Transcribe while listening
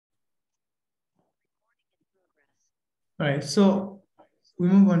All right, so we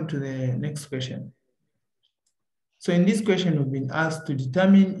move on to the next question. So in this question, we've been asked to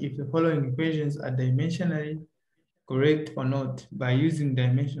determine if the following equations are dimensionally correct or not by using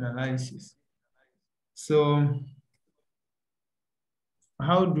dimensional analysis. So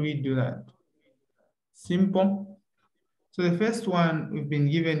how do we do that? Simple. So the first one we've been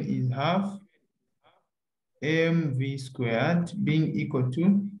given is half mv squared being equal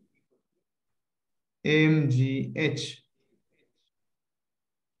to mgh.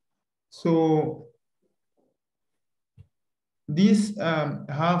 So this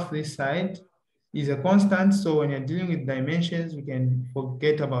half this side is a constant. So when you're dealing with dimensions, we can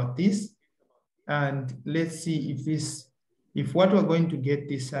forget about this. And let's see if what we're going to get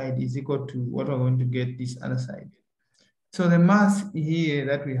this side is equal to what we're going to get this other side. So the mass here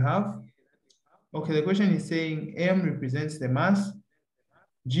that we have, okay, the question is saying m represents the mass,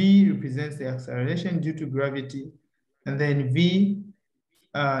 g represents the acceleration due to gravity, and then v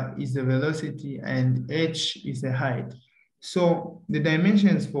is the velocity, and h is the height. So the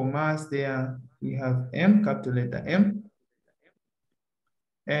dimensions for mass there, we have m, capital letter M,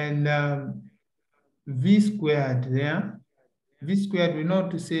 and v squared there. V squared, we know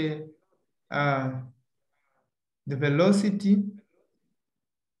to say the velocity,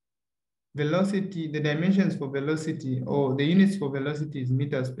 the dimensions for velocity, or the units for velocity is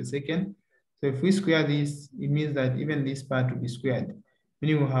meters per second. So if we square this, it means that even this part will be squared.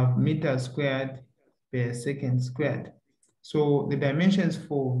 Meaning we'll have meters squared per second squared. So the dimensions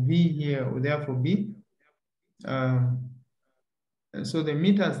for V here will therefore be, so the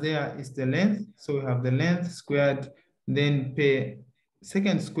meters there is the length. So we have the length squared, then per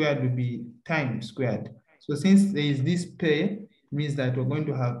second squared will be time squared. So since there is this per, it means that we're going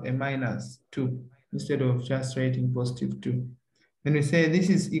to have a -2 instead of just writing +2. When we say this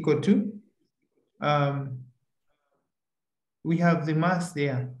is equal to, we have the mass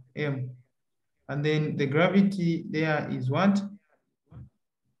there, m, and then the gravity there is what?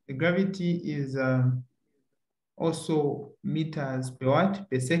 The gravity is also meters per what?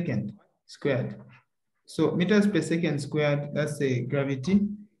 Per second squared. So meters per second squared, that's the gravity.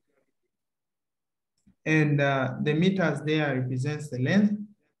 And the meters there represents the length.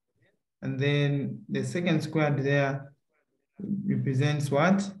 And then the second squared there represents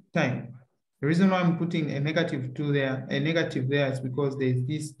what? Time. The reason why I'm putting a -2 there, a negative there, is because there's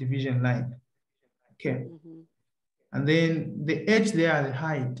this division line. Okay. Mm-hmm. And then the h there, the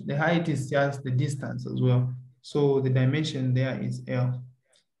height. The height is just the distance as well. So the dimension there is L.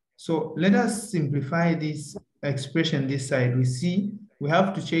 So let us simplify this expression this side. We see we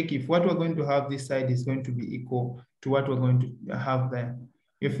have to check if what we're going to have this side is going to be equal to what we're going to have there.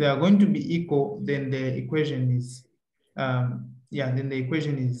 If they are going to be equal, then the equation is,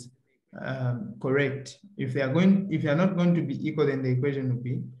 correct. If they are not going to be equal, then the equation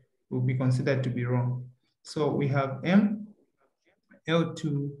will be considered to be wrong. So we have m L2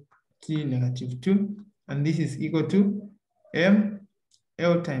 t -2, and this is equal to m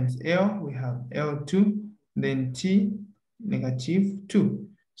L times L, we have L2, then t -2.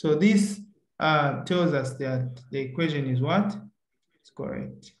 So this tells us that the equation is what? It's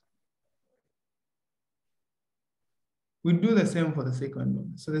correct. We do the same for the second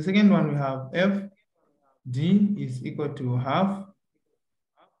one. So the second one, we have f d is equal to half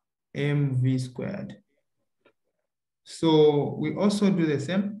mv squared. So we also do the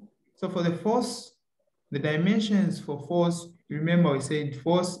same. So for the force, the dimensions for force, remember we said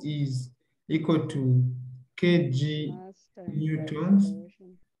force is equal to kg newtons.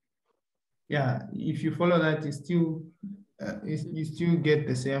 Yeah, if you follow that, you still get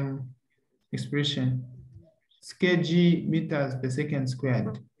the same expression. It's kg meters per second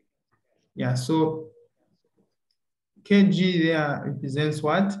squared. Yeah, so kg there represents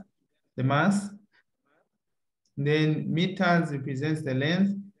what? The mass. Then meters represents the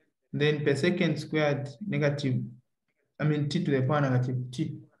length. Then per second squared t to the power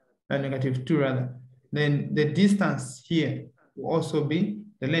 -2 rather. Then the distance here will also be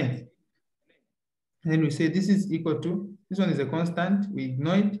the length. And then we say this is equal to, this one is a constant, we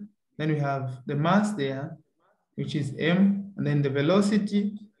ignore it. Then we have the mass there, which is m, and then the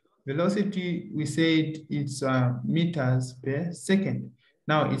velocity. Velocity, we said it's meters per second.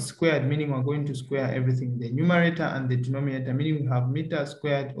 Now it's squared, meaning we're going to square everything, the numerator and the denominator, meaning we have meters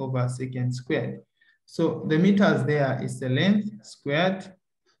squared over second squared. So the meters there is the length squared,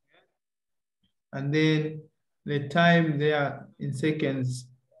 and then the time there in seconds,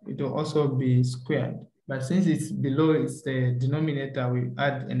 it will also be squared. But since it's below, it's the denominator, we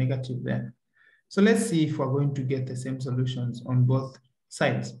add a negative there. So let's see if we're going to get the same solutions on both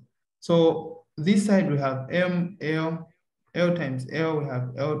sides. So this side we have m, L, L times L, we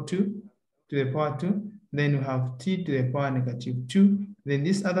have L2 to the power 2. Then we have T to the power -2. Then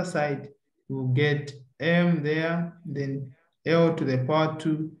this other side, we'll get M there, then L to the power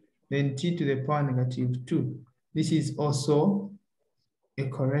 2, then T to the power -2. This is also a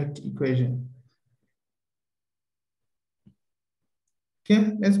correct equation.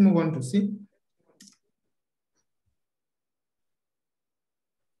 Okay, let's move on to C.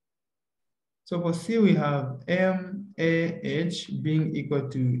 So for C, we have MAH being equal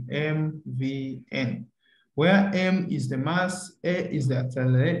to MVN, where M is the mass, A is the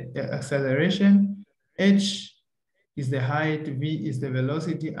acceleration, H is the height, V is the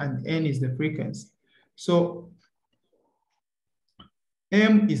velocity, and N is the frequency. So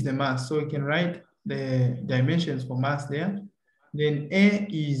M is the mass, so we can write the dimensions for mass there. Then A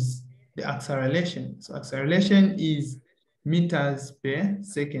is the acceleration. So acceleration is meters per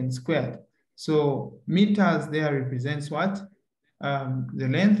second squared. So meters there represents what? The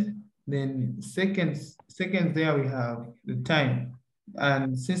length. Then seconds there we have the time.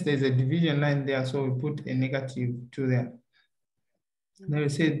 And since there's a division line there, so we put a -2 there. Then we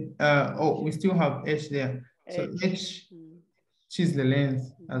said, oh, we still have H there. So H is the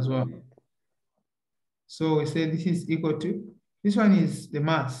length as well. So we say this is equal to, this one is the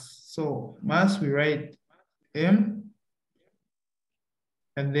mass. So mass, we write M,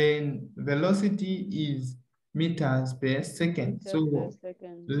 and then velocity is meters per second. So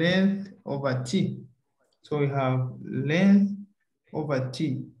length over T. So we have length over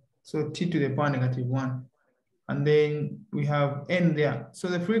T. So T to the power -1. And then we have N there. So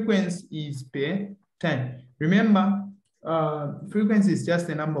the frequency is per time. Remember, frequency is just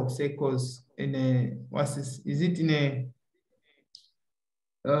the number of cycles in a, what's this? Is it in a,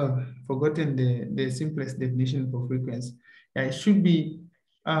 forgotten the simplest definition for frequency. Yeah, it should be,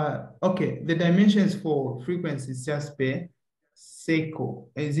 okay, the dimensions for frequency is just per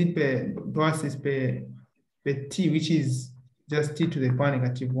cycle. Is it per, what's this, per T, which is just T to the power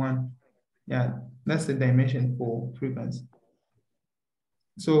 -1. Yeah, that's the dimension for frequency.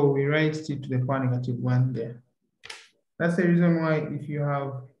 So we write T to the power -1 there. That's the reason why if you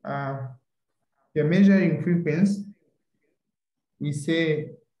have, you're measuring frequency, we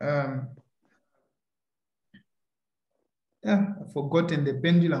say, yeah, I've forgotten the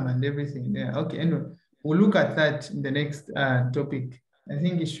pendulum and everything there. Okay, anyway, we'll look at that in the next topic. I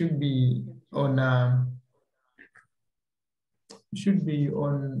think it should be on,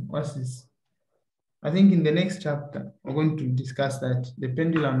 what's this? I think in the next chapter, we're going to discuss that, the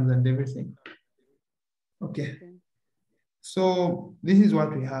pendulums and everything. Okay. So this is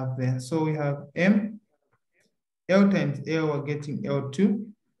what we have there. So we have M, L times L, we're getting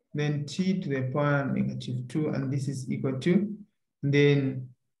L2, then T to the power -2, and this is equal to, then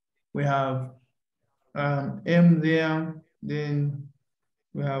we have M there, then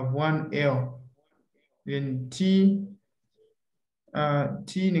we have 1L, then T,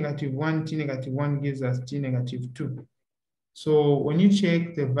 T -1, T -1 gives us T -2. So when you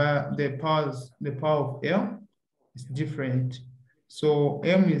check the power of L, it's different. So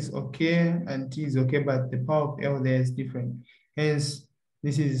M is okay and T is okay, but the power of L there is different. Hence,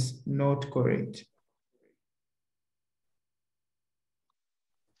 this is not correct.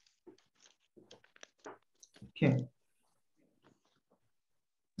 Okay.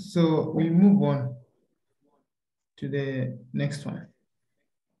 So we move on to the next one.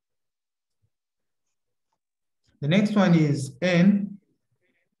 The next one is N,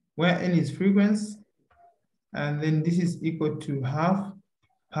 where N is frequency, and then this is equal to half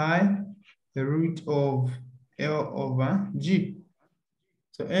pi the root of L over G.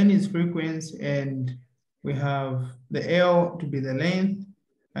 So N is frequency, and we have the L to be the length,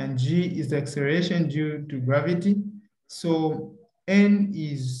 and G is the acceleration due to gravity. So N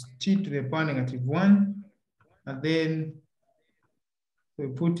is T to the power -1, and then we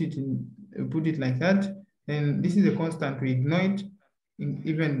put it like that. And this is a constant, we ignore it.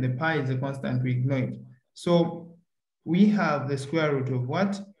 Even the pi is a constant, we ignore it. So we have the square root of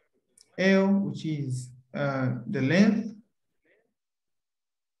what? L, which is the length,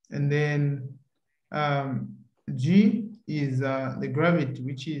 and then G is the gravity,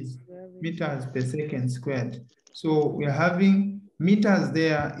 which is meters per second squared. So we're having meters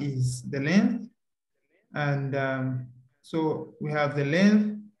there is the length, and so we have the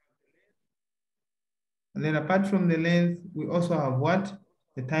length, and then apart from the length, we also have what?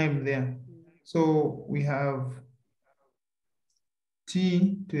 The time there. So we have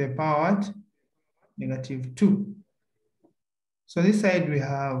T to the power what? -2. So this side we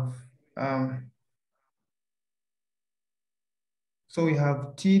have, so we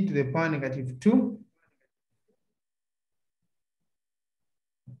have T to the power -2.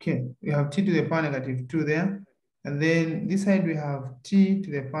 Okay, we have t to the power negative 2 there. And then this side we have t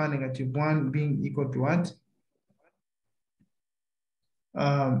to the power negative 1 being equal to what?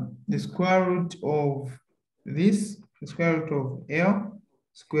 The square root of this, the square root of L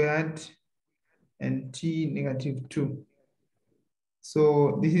squared and t negative 2.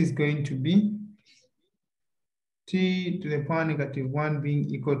 So this is going to be t to the power negative 1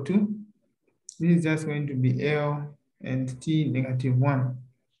 being equal to, this is just going to be L and t negative 1.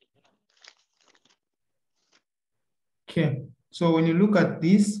 Okay, so when you look at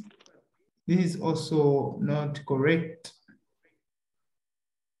this is also not correct.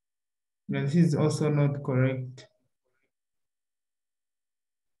 No, this is also not correct.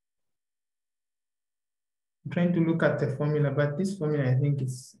 I'm trying to look at the formula, but this formula, I think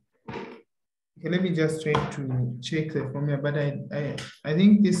it's, okay, let me just try to check the formula, but I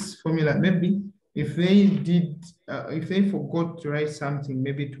think this formula, maybe if they did, if they forgot to write something,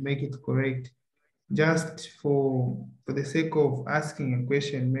 maybe to make it correct, just for the sake of asking a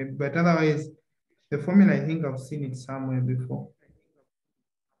question, maybe, but otherwise, the formula, I think I've seen it somewhere before.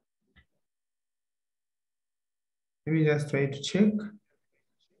 Let me just try to check.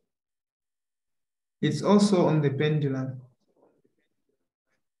 It's also on the pendulum.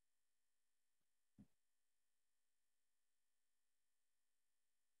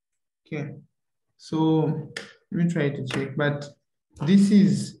 Okay, so let me try to check, but this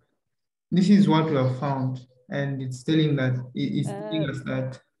is what we have found, and it's telling that it's telling us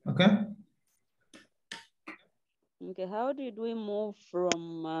that, okay? Okay, how did we move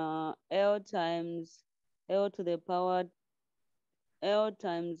from L times L to the power L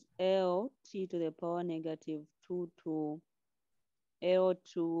times L t to the power negative 2 to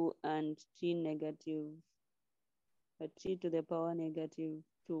L2 and t negative t to the power negative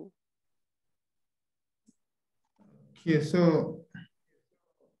 2? Okay, so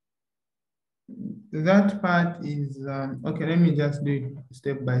that part is, okay, let me just do it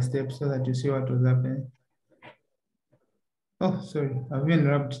step by step so that you see what was happening. Oh, sorry, I've even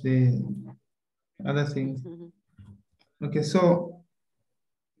wrapped the other things. Okay, so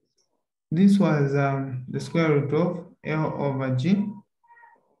this was the square root of L over G.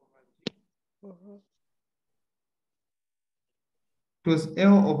 It was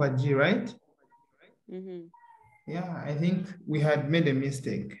L over G, right? Yeah, I think we had made a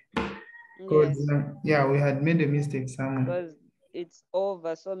mistake. Because, yeah, we had made a mistake somewhere. Because it's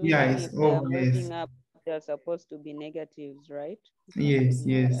over, so meaning Yeah, it's if they are over, moving yes. up, they're supposed to be negatives, right? Yes,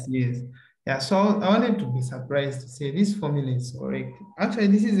 yes, yes. Yeah, so I wanted to be surprised to say this formula is correct. Actually,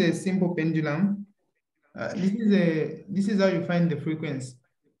 this is a simple pendulum. This is how you find the frequency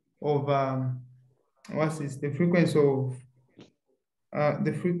of what's this? The frequency of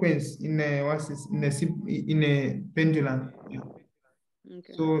the frequency in a what's this in a pendulum. Yeah.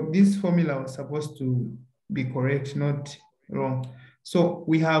 Okay. So this formula was supposed to be correct, not wrong. So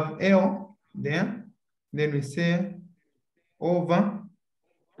we have L there, then we say over.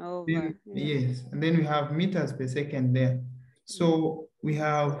 Over. Yes, and then we have meters per second there. So we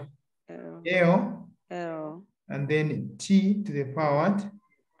have L, and then T to the power what?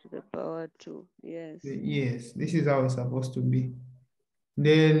 To the power 2, yes. Yes, this is how it's supposed to be.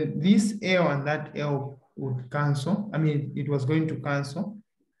 Then this L and that L would cancel. I mean, it was going to cancel.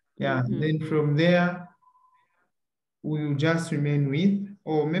 Yeah, then from there, we will just remain with,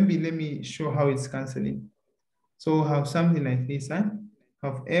 or maybe let me show how it's canceling. So we'll have something like this, huh?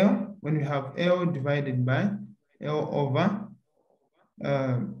 Have L, when we have L divided by L over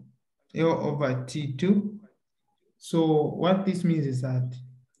T2. So what this means is that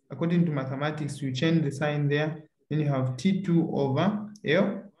according to mathematics, you change the sign there, then you have T2 over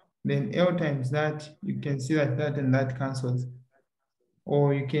L, then L times that, you can see that that and that cancels.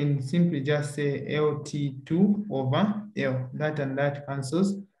 Or you can simply just say LT2 over L, that and that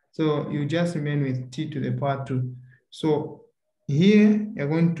cancels. So you just remain with T to the power 2. So here you're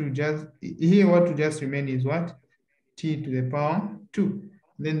going to just, here what to just remain is what? T to the power 2.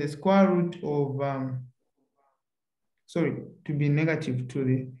 Then the square root of, sorry, to be negative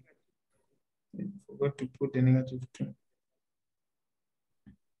 2. I forgot to put the negative 2.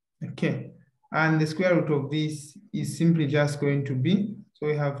 Okay, and the square root of this is simply just going to be, so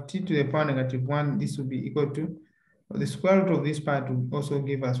we have T to the power negative 1, this will be equal to, the square root of this part will also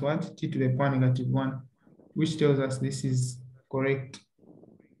give us what? T to the power negative 1, which tells us this is correct.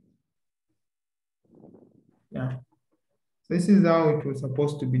 Yeah, so this is how it was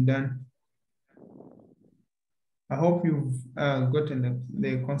supposed to be done. I hope you've gotten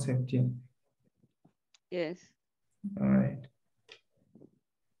the concept here. Yes. All right.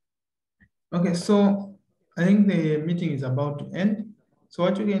 Okay, so I think the meeting is about to end. So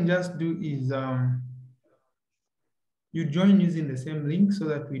what you can just do is you join using the same link so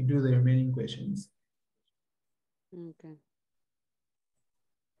that we do the remaining questions. Okay.